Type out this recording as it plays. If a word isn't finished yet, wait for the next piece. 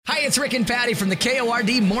it's Rick and Patty from the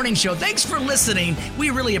KORD Morning Show. Thanks for listening.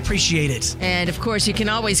 We really appreciate it. And, of course, you can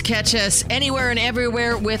always catch us anywhere and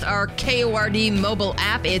everywhere with our KORD mobile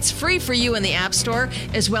app. It's free for you in the App Store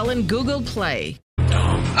as well in Google Play.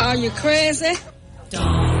 Are you crazy?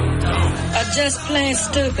 Or just plain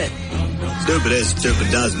stupid? Stupid is,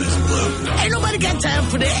 stupid does, Mr. Blue. Ain't nobody got time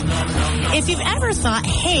for that. If you've ever thought,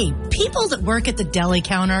 hey, people that work at the deli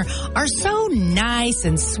counter are so nice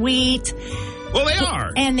and sweet. Well, they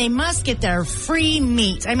are. And they must get their free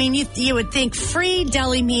meat. I mean, you would think free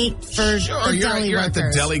deli meat for the deli you're at the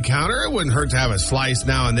workers. deli counter. It wouldn't hurt to have a slice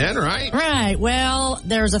now and then, right? Right. Well,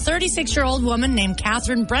 there's a 36-year-old woman named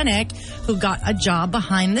Catherine Brennick who got a job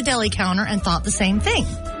behind the deli counter and thought the same thing.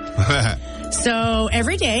 So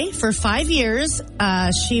every day for 5 years,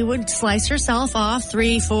 she would slice herself off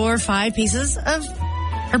 3, 4, 5 pieces of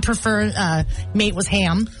her preferred meat was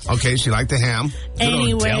ham. Okay, she liked the ham.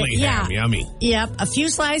 Anyway, Good old deli ham, yummy. Yep, a few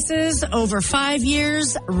slices over 5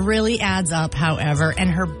 years really adds up, however,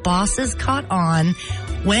 and her bosses caught on,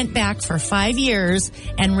 went back for 5 years,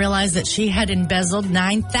 and realized that she had embezzled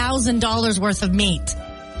 $9,000 worth of meat.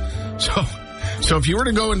 So if you were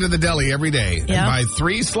to go into the deli every day and buy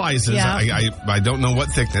 3 slices, I don't know what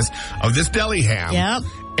thickness, of this deli ham,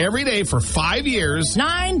 every day for 5 years,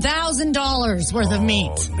 $9,000 worth of meat.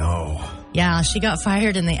 Oh, no. Yeah, she got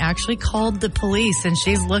fired and they actually called the police and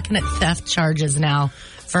she's looking at theft charges now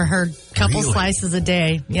for her couple slices a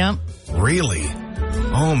day. Yep. Really?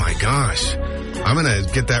 Oh, my gosh. I'm going to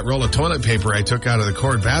get that roll of toilet paper I took out of the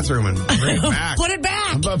Cord bathroom and bring it back. Put it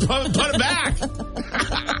back. Put it back.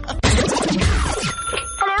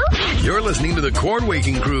 You're listening to the Cord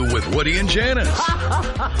Waking Crew with Woody and Janice.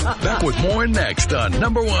 Back with more next on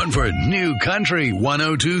number 1 for New Country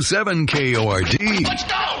 102.7 KORD. Let's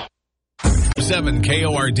go! 7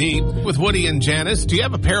 KORD with Woody and Janice. Do you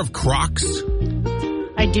have a pair of Crocs?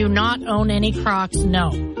 I do not own any Crocs,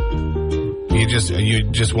 no. You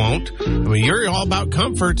just won't? I mean, you're all about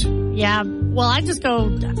comfort. Yeah, well, I just go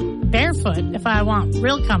barefoot if I want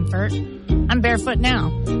real comfort. I'm barefoot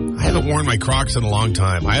now. I haven't worn my Crocs in a long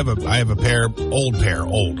time. I have a pair, old.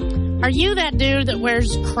 Are you that dude that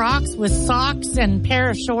wears Crocs with socks and pair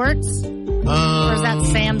of shorts? Or is that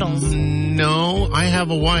sandals? No, I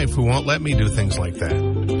have a wife who won't let me do things like that.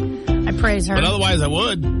 I praise her. But otherwise I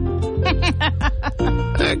would.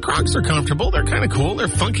 Crocs are comfortable. They're kind of cool. They're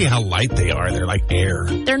funky how light they are. They're like air.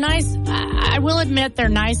 They're nice. I will admit they're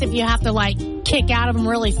nice if you have to, like, kick out of them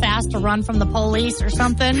really fast to run from the police or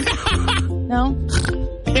something. No?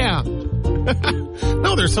 Yeah.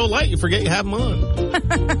 No, they're so light you forget you have them on.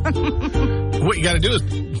 What you got to do is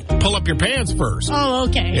pull up your pants first. Oh,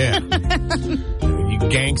 okay. Yeah. You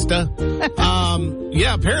gangsta.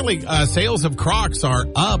 Yeah, apparently sales of Crocs are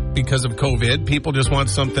up because of COVID. People just want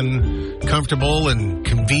something comfortable and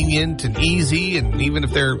convenient and easy, and even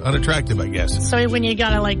if they're unattractive, I guess. So when you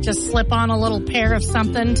got to, like, just slip on a little pair of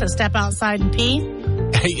something to step outside and pee?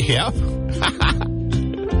 Yep.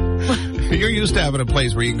 You're used to having a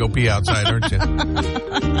place where you can go pee outside, aren't you?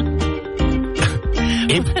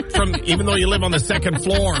 Even though you live on the second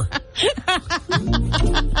floor.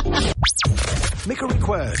 Make a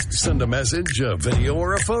request, send a message, a video,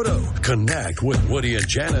 or a photo. Connect with Woody and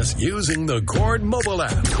Janice using the Cord mobile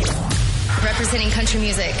app. Representing country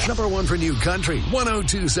music. Number 1 for New Country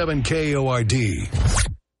 102.7 KORD.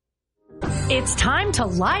 It's time to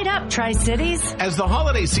light up, Tri-Cities. As the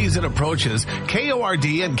holiday season approaches,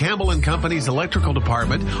 KORD and Campbell & Company's electrical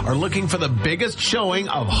department are looking for the biggest showing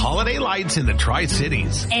of holiday lights in the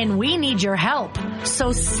Tri-Cities. And we need your help.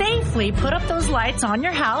 So safely put up those lights on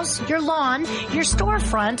your house, your lawn, your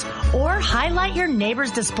storefront, or highlight your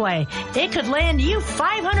neighbor's display. They could land you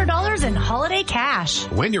 $500 in holiday cash.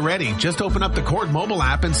 When you're ready, just open up the Cord mobile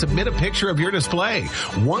app and submit a picture of your display.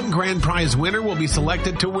 One grand prize winner will be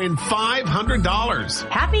selected to win $500.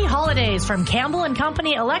 Happy holidays from Campbell &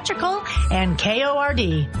 Company Electrical and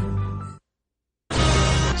KORD.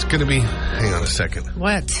 It's going to be... Hang on a second.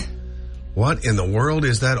 What? What in the world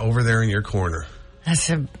is that over there in your corner?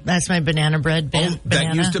 That's my banana bread. That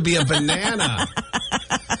banana. used to be a banana.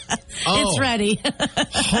 It's ready.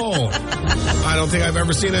 I don't think I've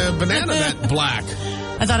ever seen a banana that black.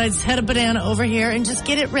 I thought I'd head a banana over here and just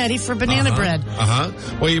get it ready for banana bread.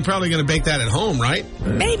 Well, you're probably going to bake that at home, right?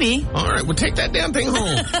 Maybe. All right, well, take that damn thing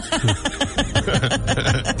home.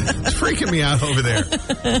 It's freaking me out over there.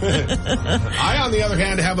 I, on the other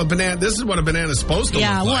hand, have a banana. This is what a banana's supposed to look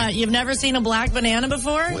like. Yeah, what? You've never seen a black banana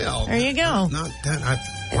before? Well, there you go. Not that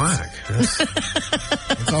black.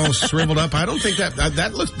 It's all shriveled up. I don't think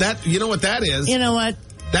that looks, you know what that is? You know what?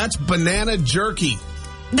 That's banana jerky.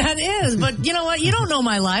 That is, but you know what? You don't know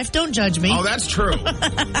my life. Don't judge me. Oh, that's true.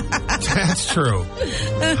 That's true.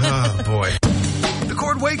 Oh, boy. The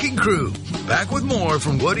Cord Waking Crew. Back with more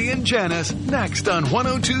from Woody and Janice next on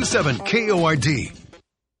 102.7 KORD.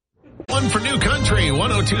 One for New Country,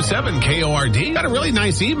 102.7 KORD. Got a really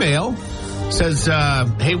nice email. Says,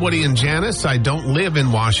 hey, Woody and Janice, I don't live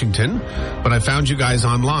in Washington, but I found you guys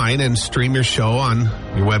online and stream your show on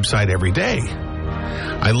your website every day.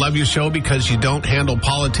 I love your show because you don't handle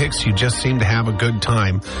politics. You just seem to have a good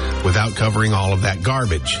time without covering all of that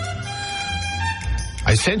garbage.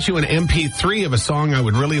 I sent you an MP3 of a song I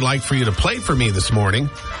would really like for you to play for me this morning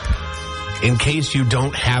in case you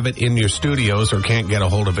don't have it in your studios or can't get a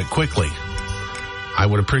hold of it quickly. I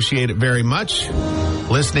would appreciate it very much.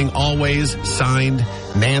 Listening always, signed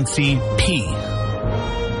Nancy P.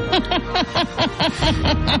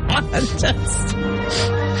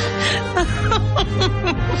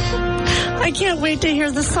 I can't wait to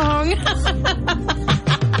hear the song. I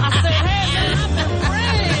say, hey, man, I've been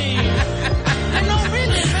praying. And no,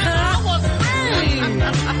 really, man, I was praying.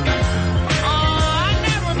 I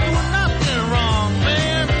never do nothing wrong,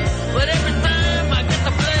 man. But every time I get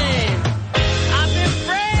the blame, I've been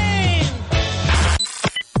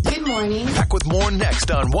praying. Good morning. Back with more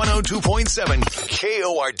next on 102.7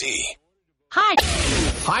 KORD. Hi.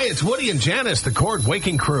 Hi, it's Woody and Janice, the Cord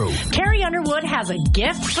Waking Crew. Carrie Underwood has a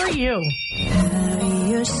gift for you. Have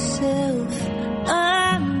yourself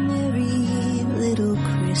a merry little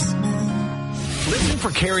Christmas. Listen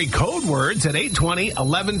for Carrie code words at 8:20,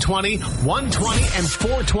 11:20, 1:20, and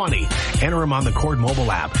 4:20. Enter them on the Cord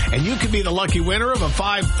mobile app, and you could be the lucky winner of a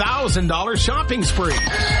 $5,000 shopping spree.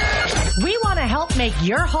 We want to help make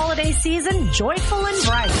your holiday season joyful and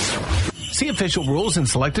bright. See official rules and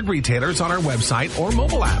selected retailers on our website or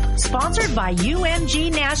mobile app. Sponsored by UMG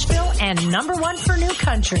Nashville and #1 for New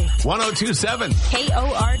Country. 102.7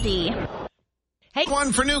 KORD. Hey,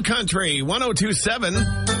 one for New Country, 102.7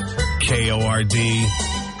 KORD.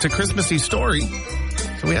 It's a Christmassy story,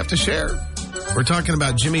 so we have to share. We're talking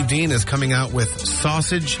about Jimmy Dean is coming out with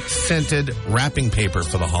sausage-scented wrapping paper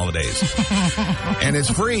for the holidays. And it's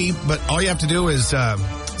free, but all you have to do is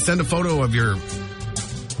send a photo of your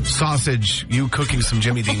sausage, you cooking some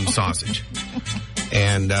Jimmy Dean sausage.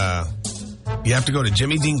 And you have to go to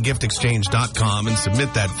jimmydeangiftexchange.com and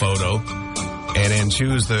submit that photo and then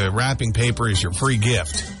choose the wrapping paper as your free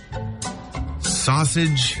gift.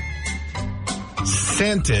 Sausage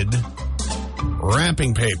scented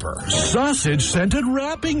wrapping paper. Sausage scented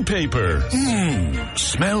wrapping paper.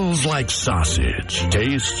 Smells like sausage.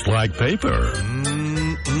 Tastes like paper.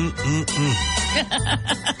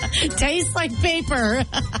 Tastes like paper.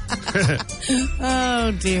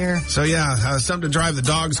 Oh, dear. So, yeah, something to drive the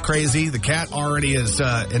dogs crazy. The cat already is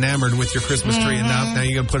enamored with your Christmas tree enough. Now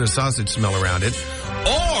you're going to put a sausage smell around it.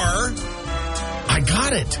 Or, I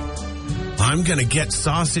got it. I'm going to get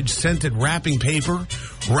sausage-scented wrapping paper,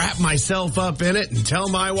 wrap myself up in it, and tell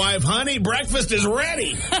my wife, honey, breakfast is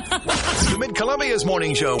ready. The Mid-Columbia's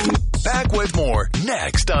Morning Show. Back with more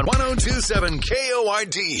next on 102.7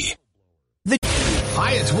 KORD.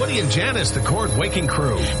 Hi, it's Woody and Janice, the Cord Waking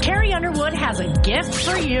Crew. Carrie Underwood has a gift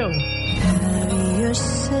for you. Have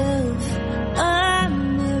yourself a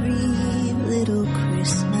merry little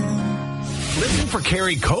Christmas. Listen for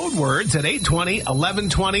Carrie code words at 8:20,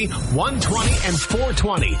 11:20, 1:20, and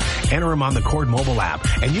 4:20. Enter them on the Cord mobile app,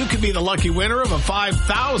 and you could be the lucky winner of a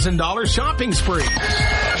 $5,000 shopping spree.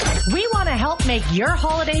 We want to help make your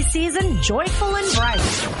holiday season joyful and bright.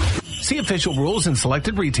 See official rules and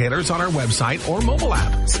selected retailers on our website or mobile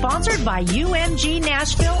app. Sponsored by UMG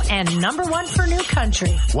Nashville and #1 for New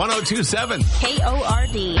Country. 102.7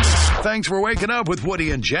 KORD. Thanks for waking up with Woody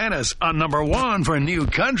and Janice on #1 for New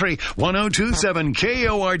Country, 102.7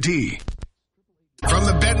 KORD. From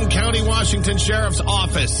the Benton County, Washington Sheriff's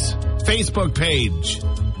Office Facebook page.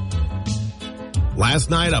 Last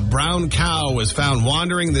night, a brown cow was found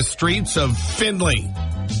wandering the streets of Findlay.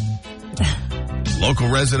 Local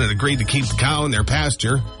resident agreed to keep the cow in their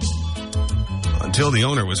pasture until the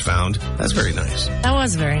owner was found. That's very nice. That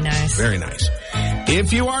was very nice. Very nice.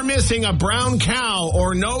 If you are missing a brown cow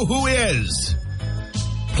or know who is,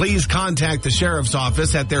 please contact the sheriff's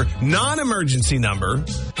office at their non-emergency number.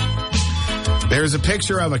 There's a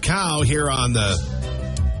picture of a cow here on the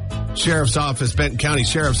Sheriff's Office, Benton County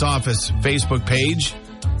Sheriff's Office Facebook page.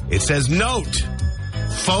 It says, note,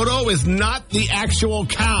 photo is not the actual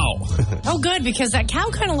cow. Oh, good, because that cow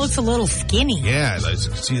kind of looks a little skinny. Yeah, let's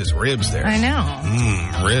see his ribs there. I know.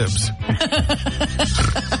 Ribs.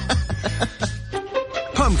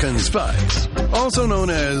 Pumpkin spice. also known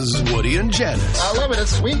as Woody and Janice. I love it.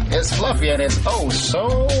 It's sweet, it's fluffy, and it's oh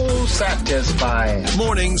so satisfying.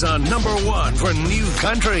 Mornings on number 1 for New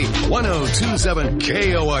Country 102.7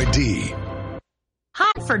 KORD.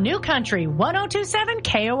 Hot for New Country 102.7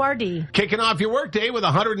 KORD. Kicking off your workday with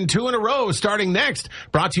 102 in a row starting next.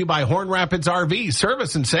 Brought to you by Horn Rapids RV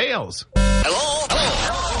Service and Sales.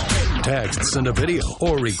 Text, send a video,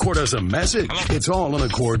 or record us a message. It's all on the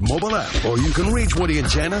Cord mobile app. Or you can reach Woody and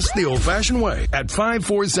Janice the old-fashioned way at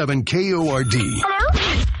 547 KORD.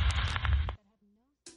 Hello?